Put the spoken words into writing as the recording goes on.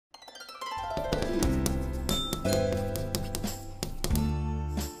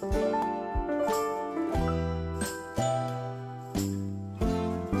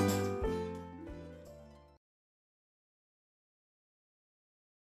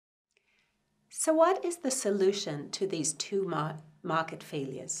So what is the solution to these two market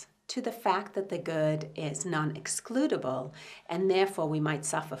failures? To the fact that the good is non-excludable and therefore we might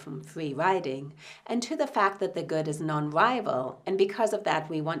suffer from free riding, and to the fact that the good is non-rival and because of that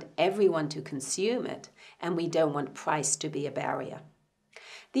we want everyone to consume it and we don't want price to be a barrier.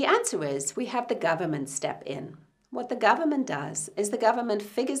 The answer is we have the government step in. What the government does is the government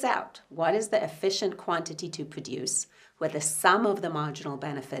figures out what is the efficient quantity to produce, where the sum of the marginal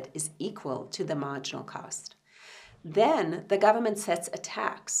benefit is equal to the marginal cost. Then the government sets a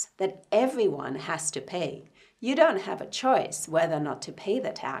tax that everyone has to pay. You don't have a choice whether or not to pay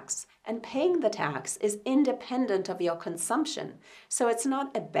the tax, and paying the tax is independent of your consumption, so it's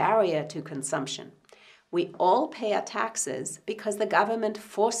not a barrier to consumption. We all pay our taxes because the government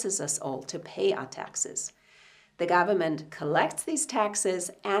forces us all to pay our taxes. The government collects these taxes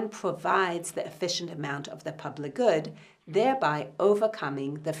and provides the efficient amount of the public good, thereby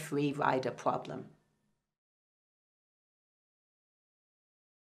overcoming the free rider problem.